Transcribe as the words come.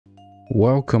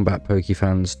Welcome back,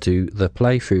 Pokefans, to the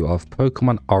playthrough of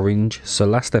Pokemon Orange. So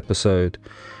last episode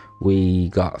we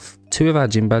got 2 of our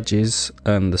gym badges,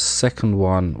 and the second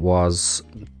one was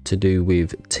to do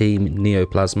with Team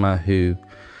Neo-Plasma, who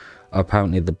are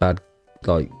apparently the bad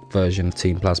version of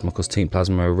Team Plasma, because Team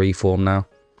Plasma are reformed now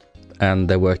and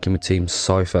they're working with Team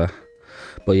Cipher.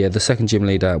 But yeah, the second gym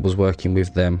leader was working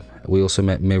with them. We also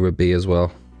met Mirror B as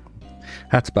well.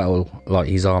 Had to battle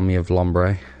his army of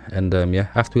Lombre. And yeah,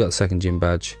 after we got the second gym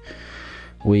badge,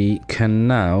 we can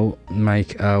now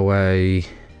make our way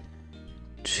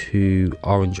to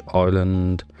Orange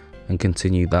Island and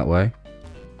continue that way.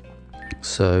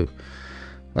 So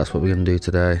that's what we're going to do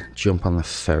today. Jump on the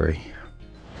ferry.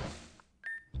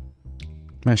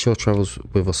 Make sure it travels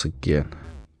with us again.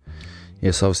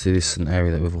 Yes, obviously this is an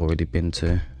area that we've already been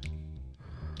to.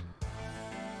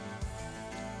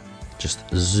 Just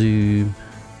zoom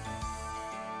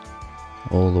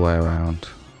all the way around,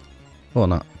 or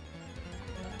not.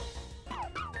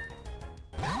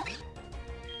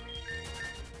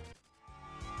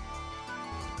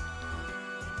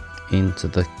 Into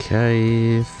the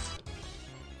cave.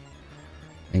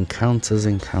 Encounters.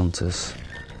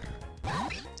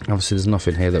 Obviously there's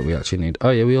nothing here that we actually need.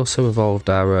 Oh yeah, we also evolved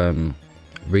our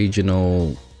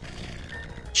regional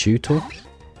tutor,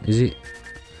 is it?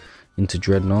 Into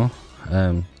Dreadnought.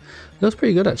 That's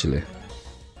pretty good actually.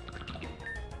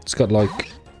 It's got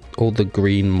all the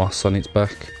green moss on its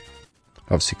back,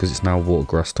 obviously because it's now water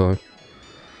grass time.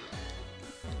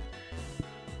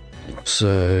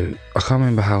 So I can't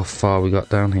remember how far we got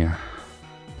down here.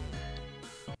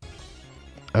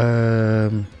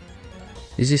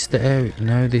 Is this the area?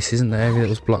 No, this isn't the area that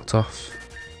was blocked off.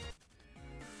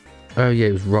 Oh yeah,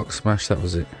 it was Rock Smash, that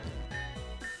was it.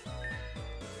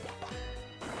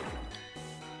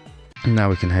 And now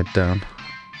we can head down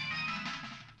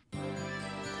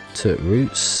to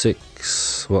Route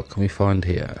 6. What can we find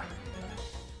here?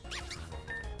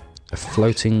 A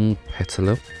floating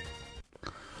petalum.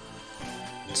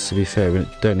 To be fair, we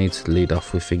don't need to lead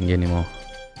off with Thingy anymore.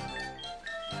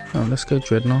 Oh, let's go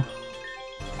Dreadnought.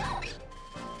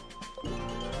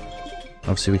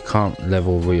 Obviously we can't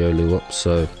level Riolu up,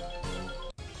 so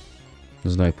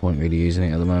there's no point really using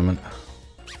it at the moment.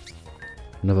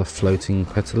 Another floating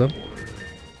petalum.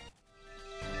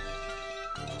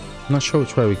 I'm not sure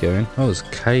which way we're going. Oh, there's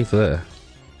a cave there.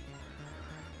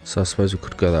 So I suppose we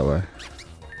could go that way.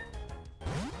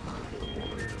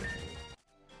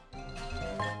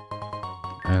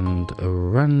 And a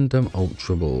random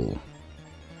Ultra Ball.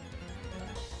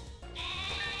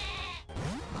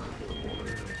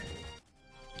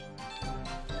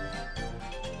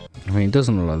 I mean, it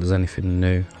doesn't look like there's anything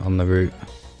new on the route.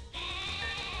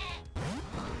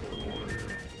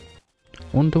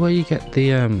 Wonder where you get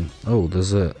the oh,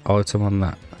 there's an item on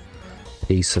that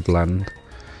piece of land.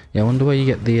 Yeah, I wonder where you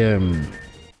get the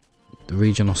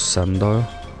regional sandile.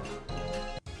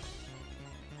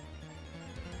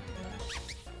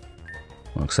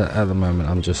 Well, except at the moment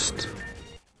I'm just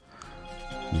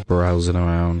browsing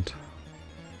around.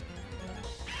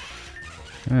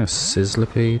 Yeah,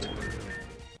 Sizzlipede.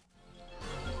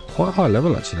 Quite high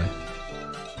level actually.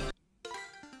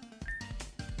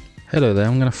 Hello there,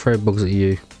 I'm going to throw bugs at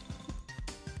you.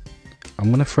 I'm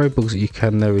going to throw bugs at you,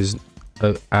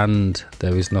 and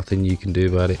there is nothing you can do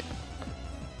about it.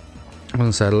 I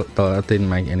was going to say that didn't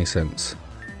make any sense.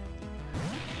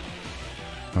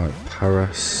 Alright,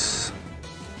 Paras.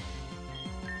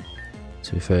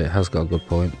 To be fair, it has got a good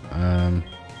point. I'll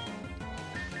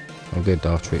go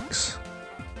Dartrix.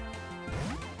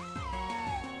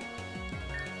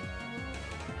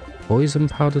 Poison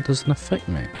powder doesn't affect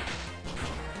me.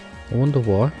 I wonder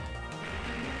why.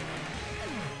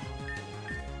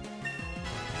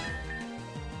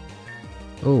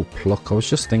 Oh, Pluck. I was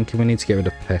just thinking we need to get rid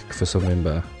of Peck for something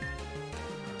better.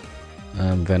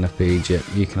 Venipede, yep,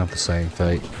 you can have the same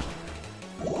fate.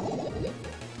 Oh,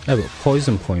 but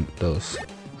Poison Point does.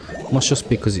 Must just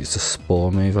be because it's a Spore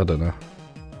move, I don't know.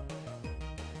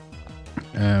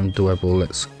 Dwebble,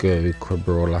 let's go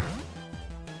Crabrawler.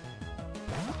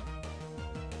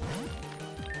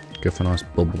 Go for a nice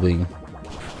Bubble Beam.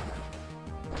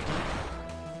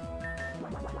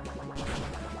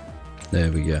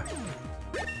 There we go.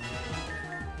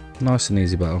 Nice and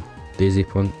easy battle. Dizzy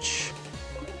Punch.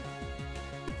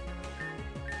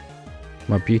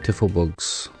 My beautiful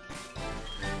bugs.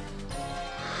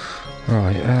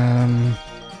 Right,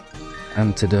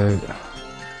 Antidote.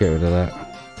 Get rid of that.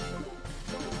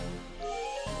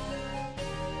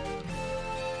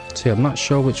 See, I'm not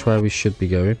sure which way we should be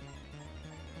going.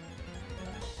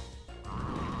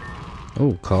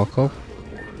 Oh, Carkol.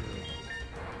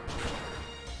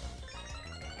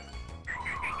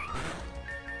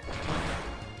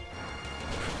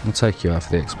 I'll take you out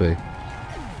for the XP.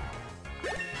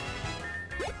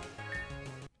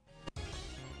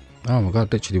 Oh my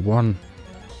god, literally one,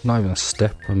 not even a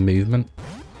step of movement.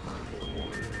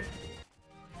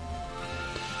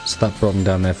 So that brought me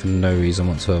down there for no reason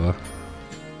whatsoever.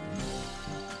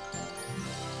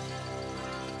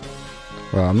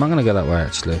 Right, I'm not going to go that way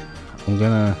actually. I'm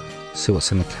going to see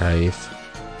what's in the cave.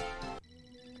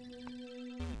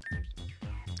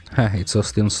 Ha, it's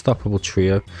us, the unstoppable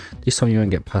trio. This time you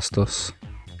won't get past us.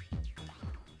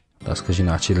 That's because you're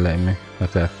not actually letting me.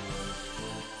 Okay.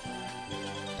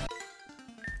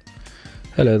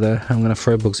 Hello there, I'm going to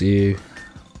throw bugs at you.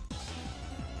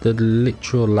 The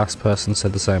literal last person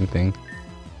said the same thing.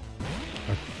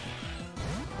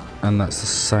 And that's the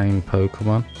same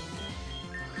Pokemon.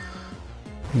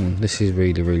 This is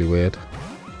really, really weird.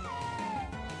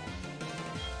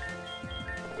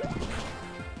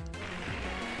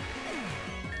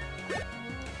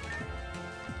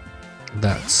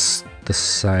 That's the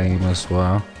same as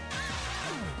well.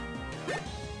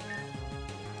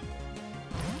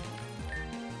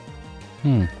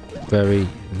 Very,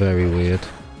 very weird.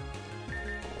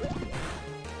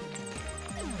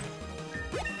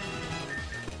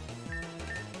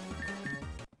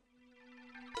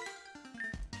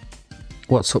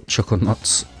 What's up, chuckle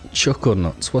nuts? Chuckle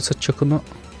nuts? What's a chuckle nut?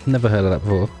 Never heard of that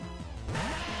before.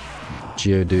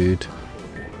 Geodude.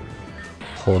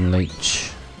 Horn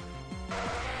Leech.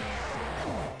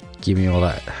 Give me all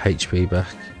that HP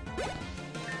back.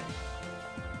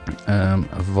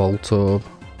 A Voltorb.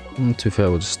 To be fair,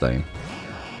 we'll just stay in.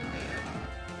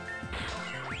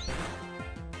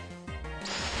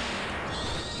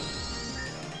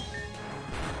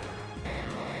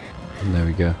 And there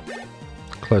we go.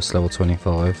 Close to level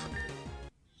 25.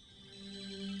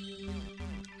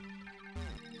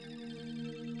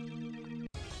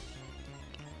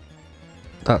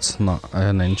 That's not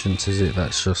an entrance, is it?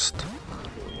 That's just...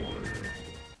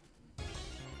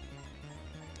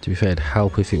 To be fair, it'd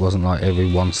help if it wasn't like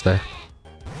every one step.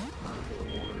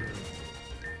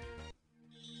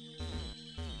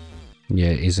 Yeah,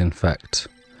 it is in fact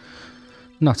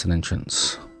not an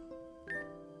entrance.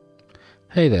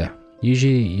 Hey there.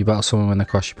 Usually you battle someone when they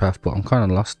cross your path, but I'm kind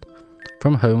of lost.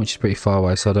 From home, which is pretty far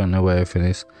away, so I don't know where everything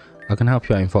is. I can help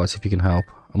you out in fights if you can help.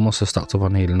 I'm also stocked up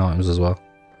on healing items as well.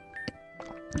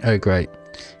 Oh great.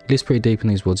 He lives pretty deep in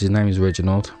these woods. His name is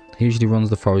Reginald. He usually runs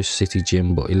the Forest City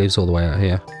gym, but he lives all the way out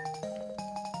here.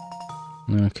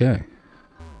 Okay.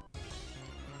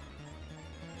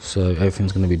 So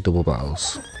everything's going to be double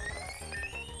battles.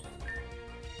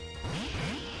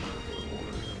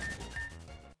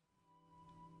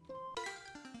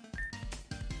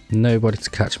 Nobody to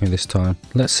catch me this time.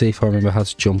 Let's see if I remember how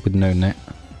to jump with no net.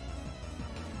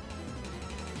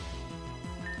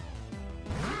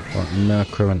 Right,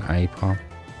 Murkrow and Apom.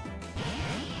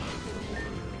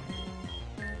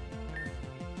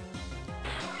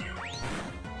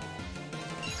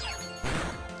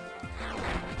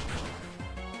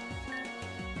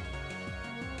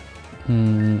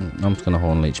 I'm just gonna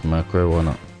Horn Leech Murkrow, why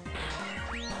not?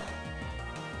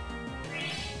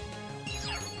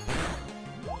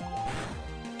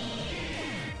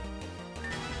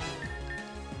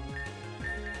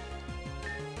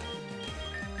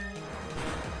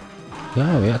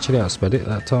 Yeah, we actually outsped it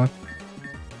that time.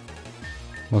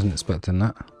 Wasn't expecting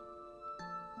that.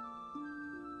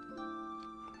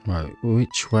 Right,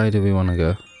 which way do we want to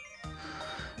go?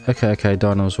 Okay,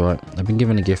 Dino's right. I've been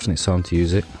given a gift and it's time to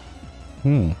use it.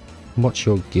 What's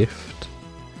your gift?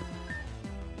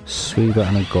 Sweebat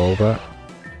and a Golbat.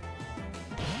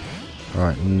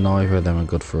 Right, neither of them are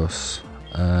good for us.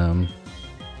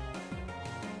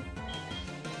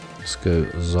 Let's go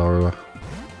Zorua.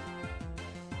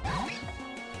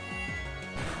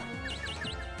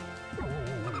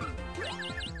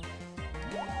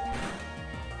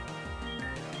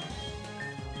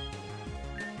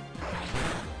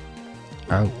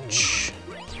 Ouch.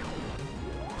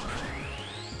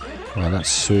 Well,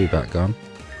 that's Sweebat gone.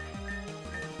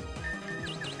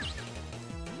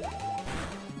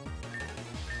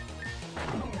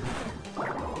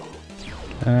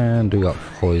 And we got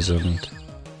poisoned.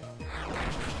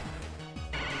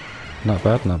 Not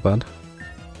bad, not bad.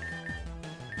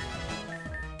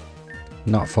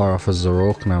 Not far off as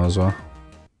Zoroark now as well.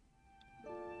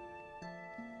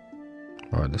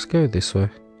 Right, let's go this way.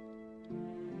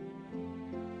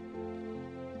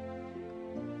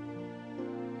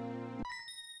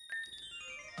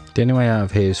 The only way out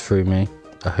of here is through me.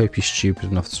 I hope you're stupid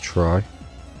enough to try.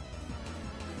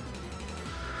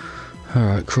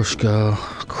 Alright, Crush Girl,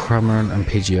 Cramorant and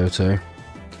Pidgeotto.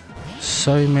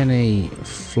 So many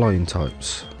flying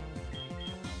types.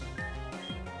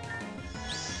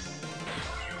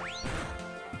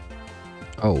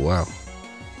 Oh wow.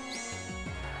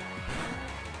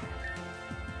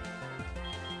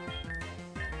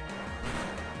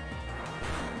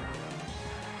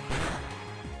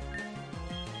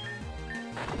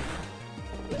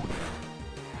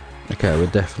 Okay, we're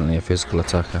definitely a physical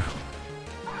attacker.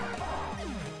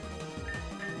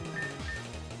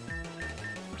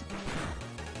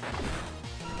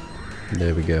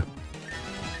 There we go.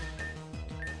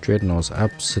 Dreadnought's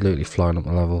absolutely flying up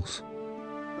the levels.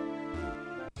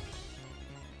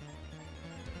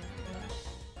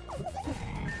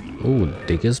 Ooh,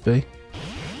 Diggersby.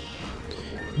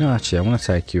 No, actually, I'm going to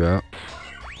take you out.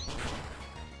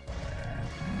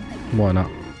 Why not?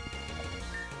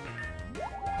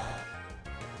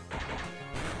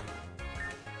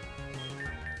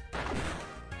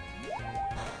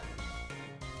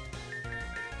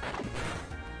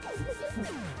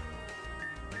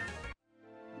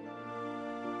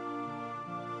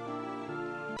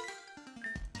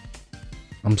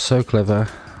 I'm so clever,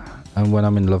 and when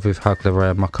I'm in love with how clever I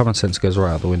am, my common sense goes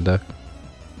right out the window.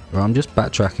 Right, I'm just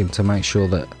backtracking to make sure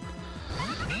that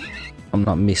I'm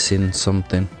not missing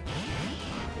something.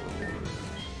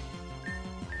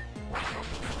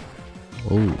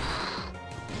 Ooh.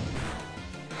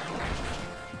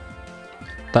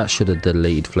 That should have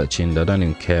deleted Fletchind. I don't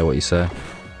even care what you say.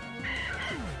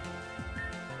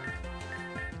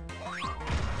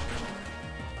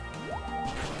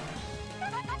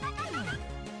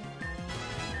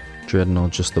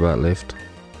 Dreadnought just about lived.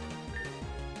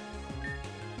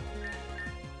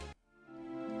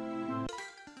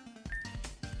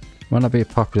 Might not be a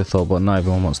popular thought, but not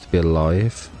everyone wants to be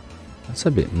alive. That's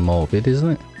a bit morbid, isn't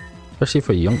it? Especially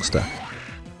for a youngster.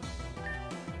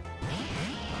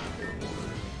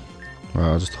 Right,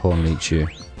 I'll just horn leech you.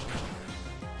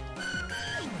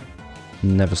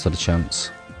 Never stood a chance.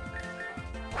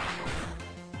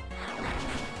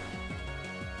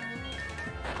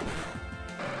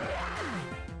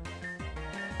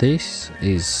 This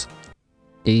is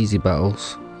easy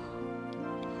battles.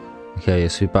 Okay,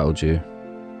 yes, we battled you.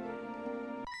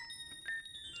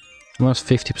 I'm almost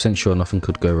 50% sure nothing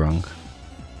could go wrong.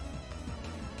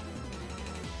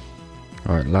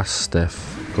 Alright, last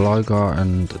Steph. Gligar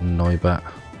and Noibat.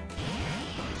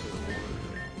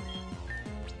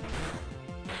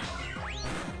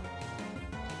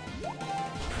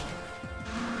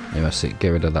 Yeah, that's it. Get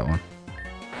rid of that one.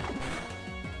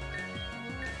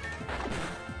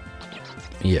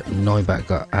 Yep, Noibat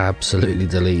got absolutely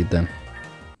deleted then.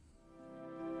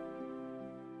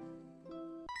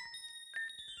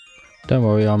 Don't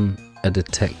worry, I'm a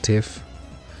detective.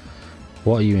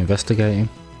 What are you investigating?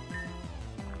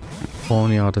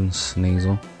 Barnyard and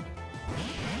Sneasel.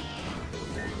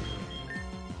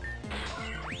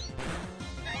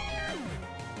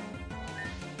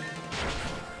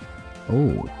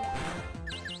 Oh.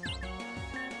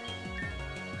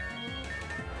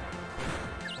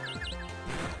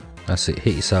 That's it,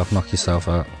 hit yourself, knock yourself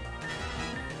out.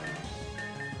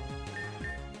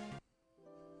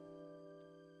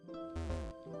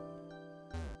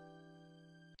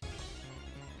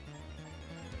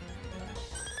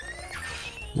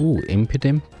 Ooh,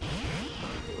 Impidim.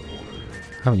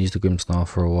 Haven't used a Grimmsnarl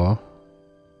for a while.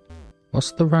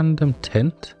 What's the random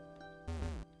tent?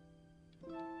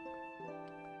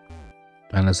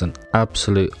 And there's an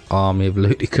absolute army of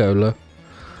Ludicolo.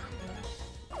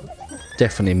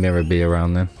 Definitely Mirror Bee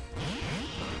around then.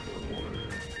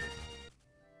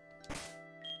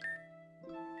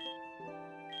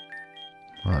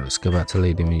 Alright, let's go back to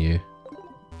leading with you.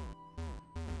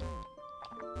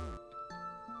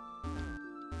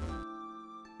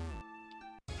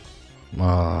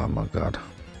 Oh my god.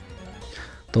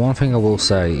 The one thing I will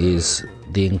say is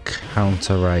the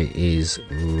encounter rate is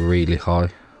really high.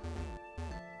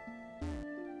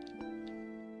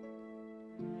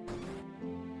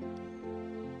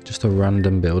 Just a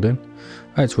random building.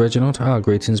 Oh, it's Reginald. Ah,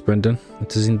 greetings Brendan.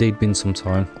 It has indeed been some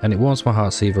time, and it warms my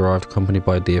heart to see you've arrived accompanied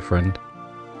by a dear friend.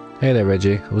 Hey there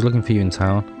Reggie, I was looking for you in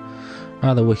town.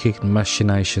 Ah, the wicked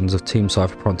machinations of Team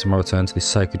Cipher prompted my return to this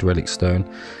sacred relic stone.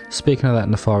 Speaking of that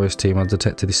nefarious team, I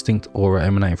detect a distinct aura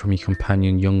emanating from your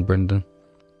companion, young Brendan.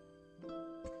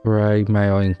 Pray, may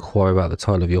I inquire about the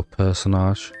title of your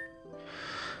personage?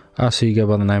 Ah, so you go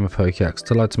by the name of Pokeax.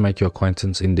 Delighted to make your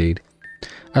acquaintance, indeed.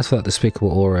 As for that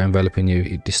despicable aura enveloping you,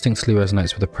 it distinctly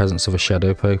resonates with the presence of a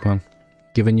shadow Pokemon.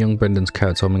 Given young Brendan's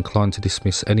character, I'm inclined to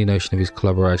dismiss any notion of his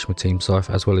collaboration with Team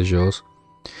Cipher, as well as yours.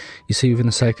 You see, within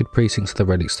the sacred precincts of the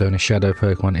Relic Stone, a shadow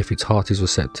Pokemon, if its heart is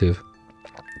receptive,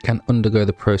 can undergo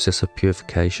the process of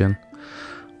purification.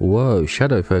 Whoa,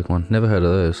 shadow Pokemon, never heard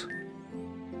of those.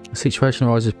 The situation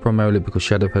arises primarily because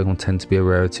shadow Pokemon tend to be a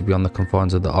rarity beyond the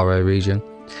confines of the RA region.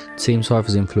 Team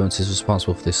Cipher's influence is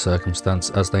responsible for this circumstance,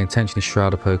 as they intentionally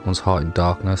shroud a Pokemon's heart in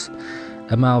darkness,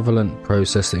 a malevolent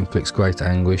process that inflicts great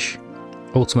anguish,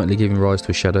 ultimately giving rise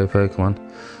to a shadow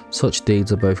Pokemon. Such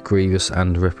deeds are both grievous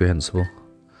and reprehensible.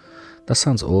 That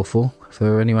sounds awful. If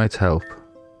there were any way to help.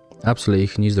 Absolutely, you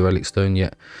can use the Relic Stone,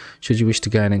 yet should you wish to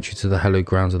gain entry to the hallowed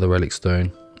grounds of the Relic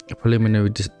Stone, a preliminary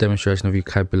demonstration of your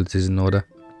capabilities in order.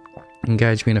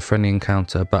 Engage me in a friendly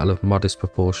encounter, a battle of modest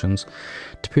proportions,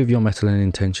 to prove your mettle and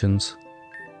intentions.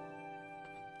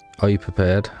 Are you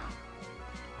prepared?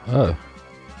 Oh.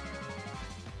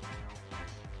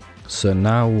 So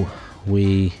now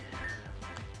we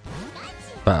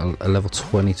battle a level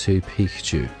 22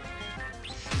 Pikachu.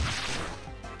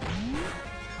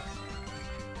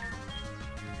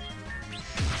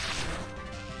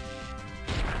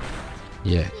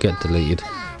 Yeah, get deleted.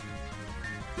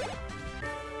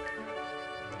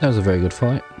 That was a very good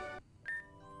fight.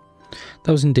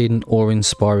 That was indeed an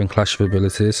awe-inspiring clash of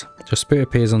abilities. Your spirit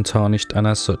appears untarnished, and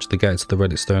as such the gates of the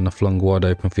Relic Stone are flung wide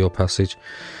open for your passage.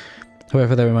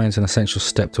 However, there remains an essential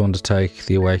step to undertake,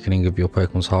 the awakening of your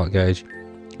Pokemon's heart gauge.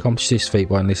 Accomplish this feat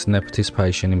by enlisting their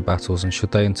participation in battles, and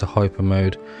should they enter hyper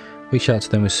mode, reach out to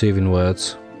them with soothing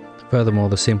words. Furthermore,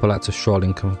 the simple act of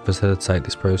strolling can facilitate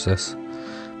this process.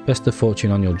 Best of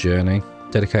fortune on your journey,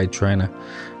 dedicated trainer,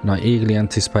 and I eagerly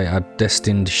anticipate our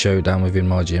destined showdown within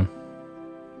my gym.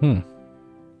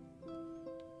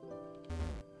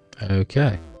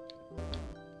 Okay.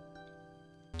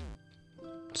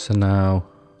 So now,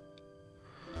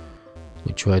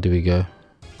 which way do we go?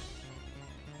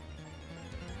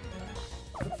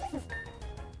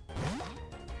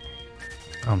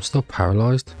 I'm still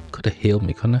paralysed. Could have healed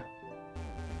me, couldn't it?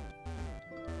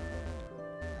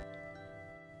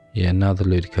 Yeah, now the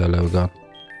Ludicolo are gone.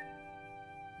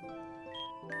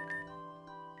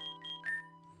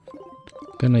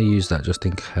 Gonna use that just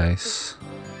in case.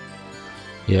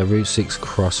 Yeah, Route 6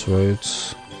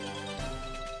 Crossroads.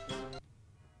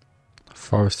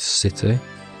 Forest City.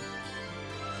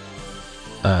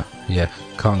 Yeah,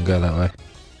 can't go that way.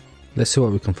 Let's see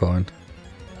what we can find.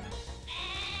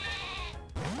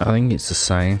 I think it's the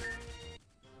same.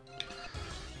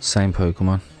 Same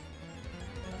Pokemon.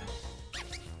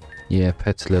 Yeah,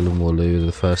 Petilil and Wooloo are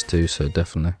the first two, so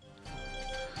definitely.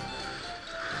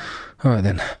 Alright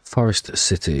then, Forest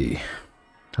City.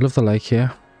 I love the lake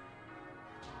here.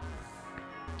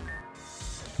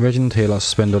 Reginald here likes to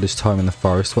spend all his time in the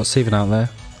forest. What's even out there?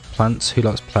 Plants? Who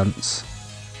likes plants?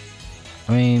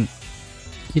 I mean,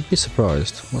 you'd be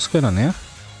surprised. What's going on here?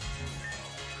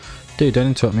 Dude, don't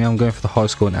interrupt me, I'm going for the high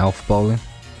score in Alpha Bowling.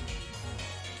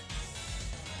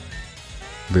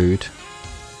 Rude.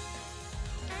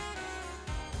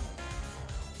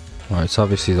 Right, it's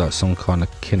obviously like some kind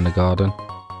of kindergarten.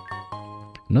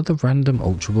 Another random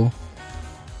Ultra Ball.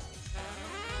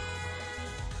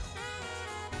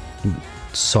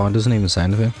 Sign doesn't even say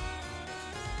anything.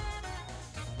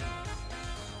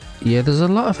 Yeah, there's a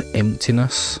lot of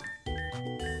emptiness.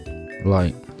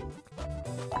 Like,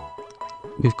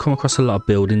 we've come across a lot of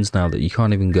buildings now that you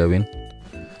can't even go in.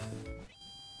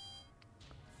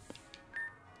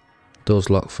 Doors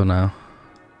locked for now.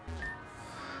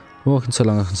 Walking so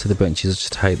long I can see the benches, I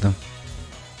just hate them.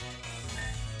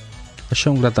 I'm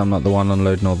sure I'm glad that I'm not the one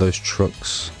unloading all those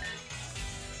trucks.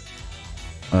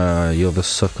 You're the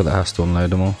sucker that has to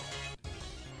unload them all.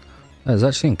 There's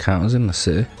actually encounters in the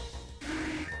city.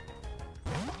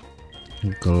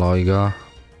 Gligar.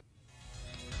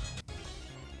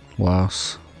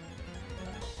 Was.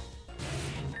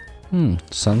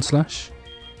 Sandslash.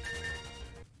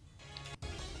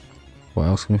 What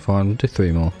else can we find? We'll do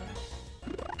 3 more.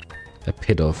 A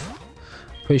Pidove.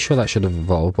 Pretty sure that should have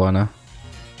evolved by now.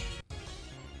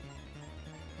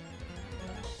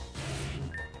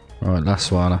 Right,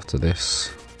 last one after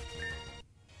this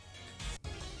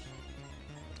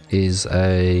is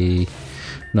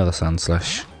another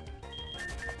Sandslash.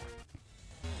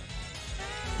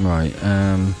 Right,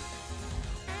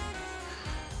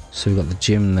 so we've got the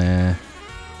gym there,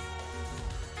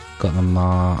 got the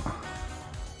mart. I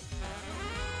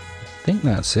think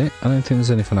that's it. I don't think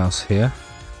there's anything else here.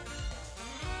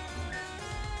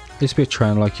 Used to be a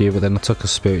trainer like you, but then I took a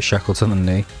spirit shackle to the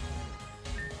knee.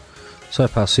 So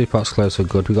far, Superpark's closed for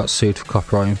good. We got sued for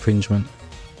copyright infringement.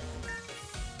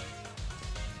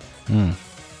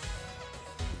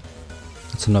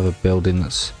 That's another building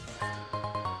that's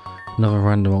another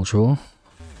random Ultra Ball.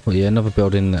 Well, yeah, another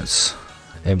building that's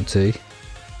empty.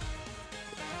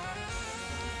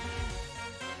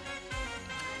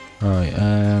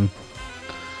 Alright,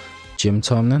 gym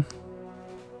time then.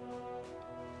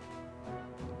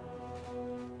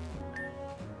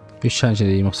 Who's changing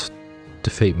the emotes?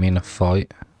 defeat me in a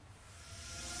fight.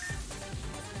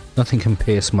 Nothing can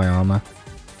pierce my armor.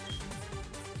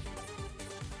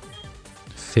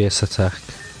 Fierce attack.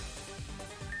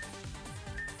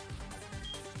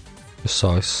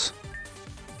 Precise.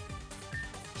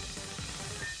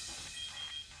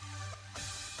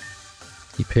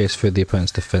 You pierce through the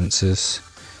opponent's defences.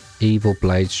 Evil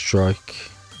blade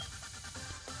strike.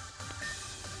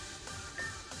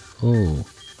 Oh.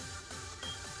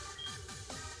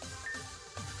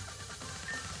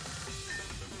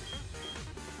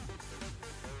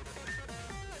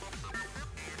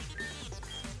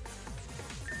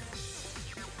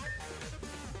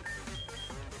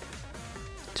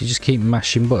 Do you just keep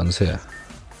mashing buttons here?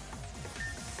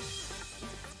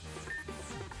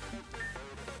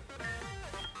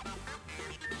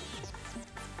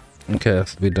 Okay,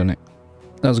 we've done it.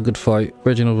 That was a good fight.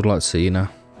 Reginald would like to see you now.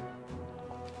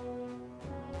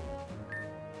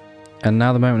 And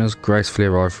now the moment has gracefully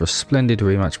arrived for a splendid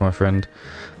rematch, my friend.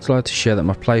 I'd like to share that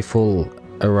my playful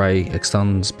array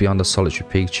extends beyond a solitary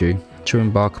Pikachu. To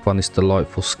embark upon this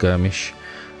delightful skirmish,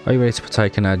 are you ready to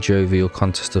partake in our jovial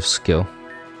contest of skill?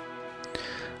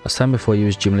 I stand before you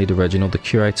as Gym Leader Reginald, the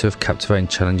curator of captivating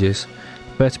challenges.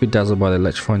 Prepare to be dazzled by the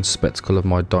electrifying spectacle of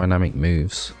my dynamic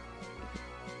moves.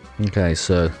 Okay,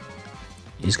 so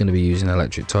he's going to be using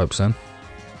electric types then.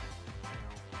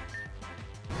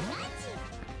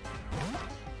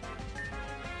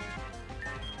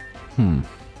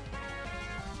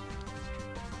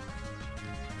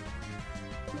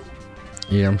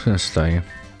 Yeah, I'm just going to stay.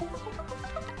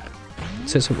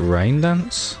 Sets up Rain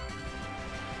Dance.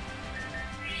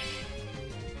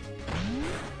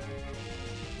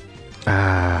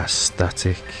 Ah,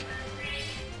 static.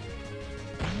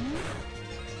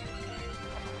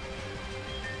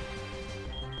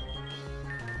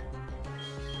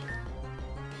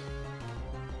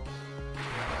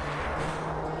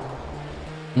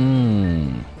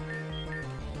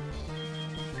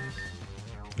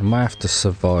 I might have to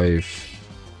survive.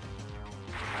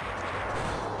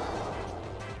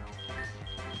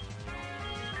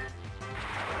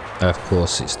 Of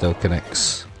course, it still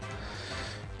connects.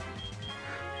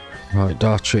 Right,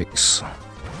 Dartrix.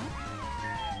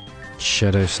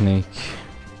 Shadow Sneak.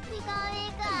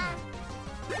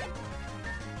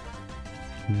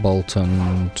 Bolt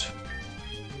and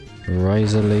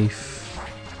Razor Leaf.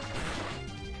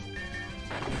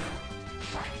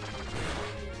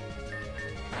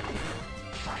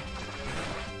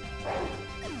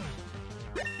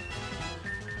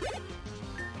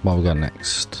 What we got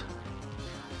next?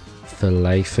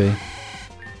 Filafy.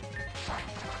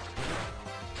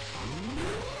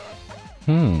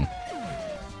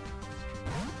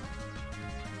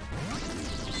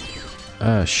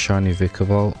 Shiny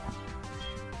Vikavolt.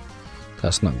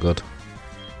 That's not good.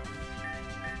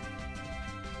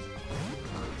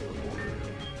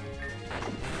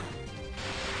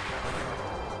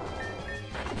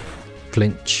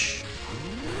 Flinch.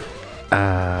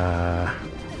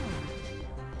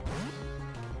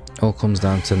 All comes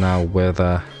down to now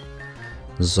whether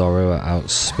Zoro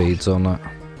outspeeds or not.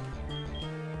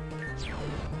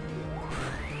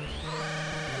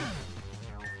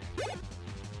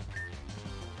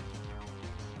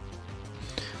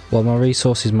 While my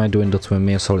resources may dwindle to a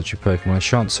mere solitary Pokemon, I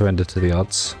shan't surrender to the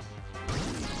odds.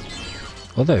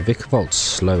 Although Vikavolt's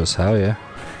slow as hell, yeah.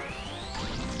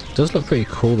 Does look pretty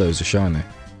cool though as a shiny.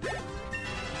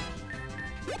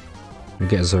 We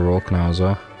get a Zoroark now as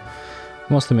well.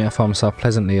 I must admit I find myself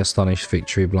pleasantly astonished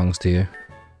victory belongs to you.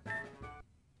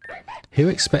 Who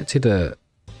expected a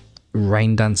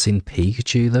rain dancing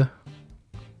Pikachu though?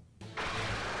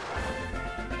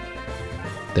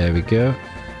 There we go.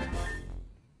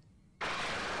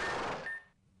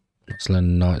 Let's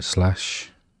learn Night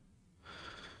Slash.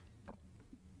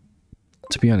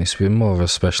 To be honest, we're more of a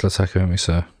special attacker, aren't we,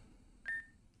 sir?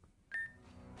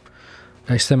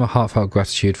 I extend my heartfelt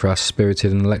gratitude for our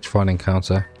spirited and electrifying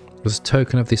encounter. As a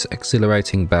token of this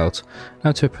exhilarating bout,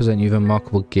 now to present you with a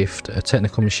remarkable gift, a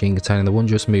technical machine containing the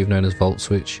wondrous move known as Volt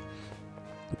Switch.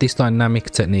 This dynamic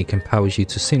technique empowers you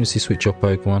to seamlessly switch your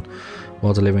Pokemon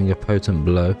while delivering a potent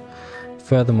blow.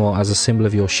 Furthermore, as a symbol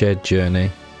of your shared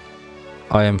journey,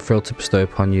 I am thrilled to bestow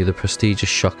upon you the prestigious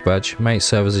Shock Badge. May it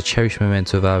serve as a cherished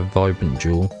memento of our vibrant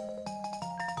duel.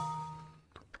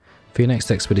 For your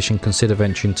next expedition, consider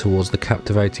venturing towards the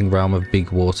captivating realm of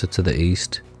Big Water to the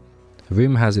east.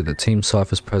 Rumour has it that Team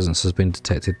Cipher's presence has been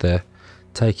detected there.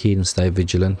 Take heed and stay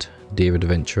vigilant, dear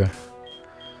adventurer.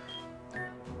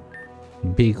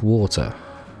 Big Water.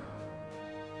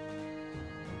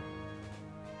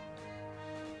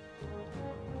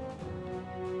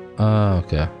 Ah,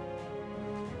 okay.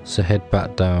 So head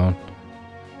back down.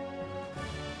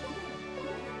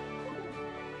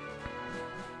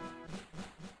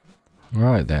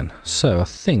 Right then, so I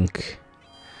think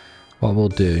what we'll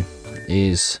do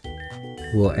is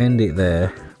we'll end it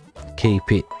there,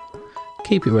 keep it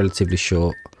relatively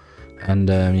short, and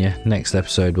yeah, next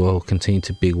episode we'll continue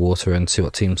to Big Water and see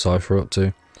what Team Cipher are up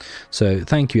to. So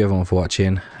thank you everyone for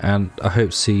watching, and I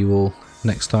hope to see you all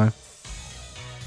next time.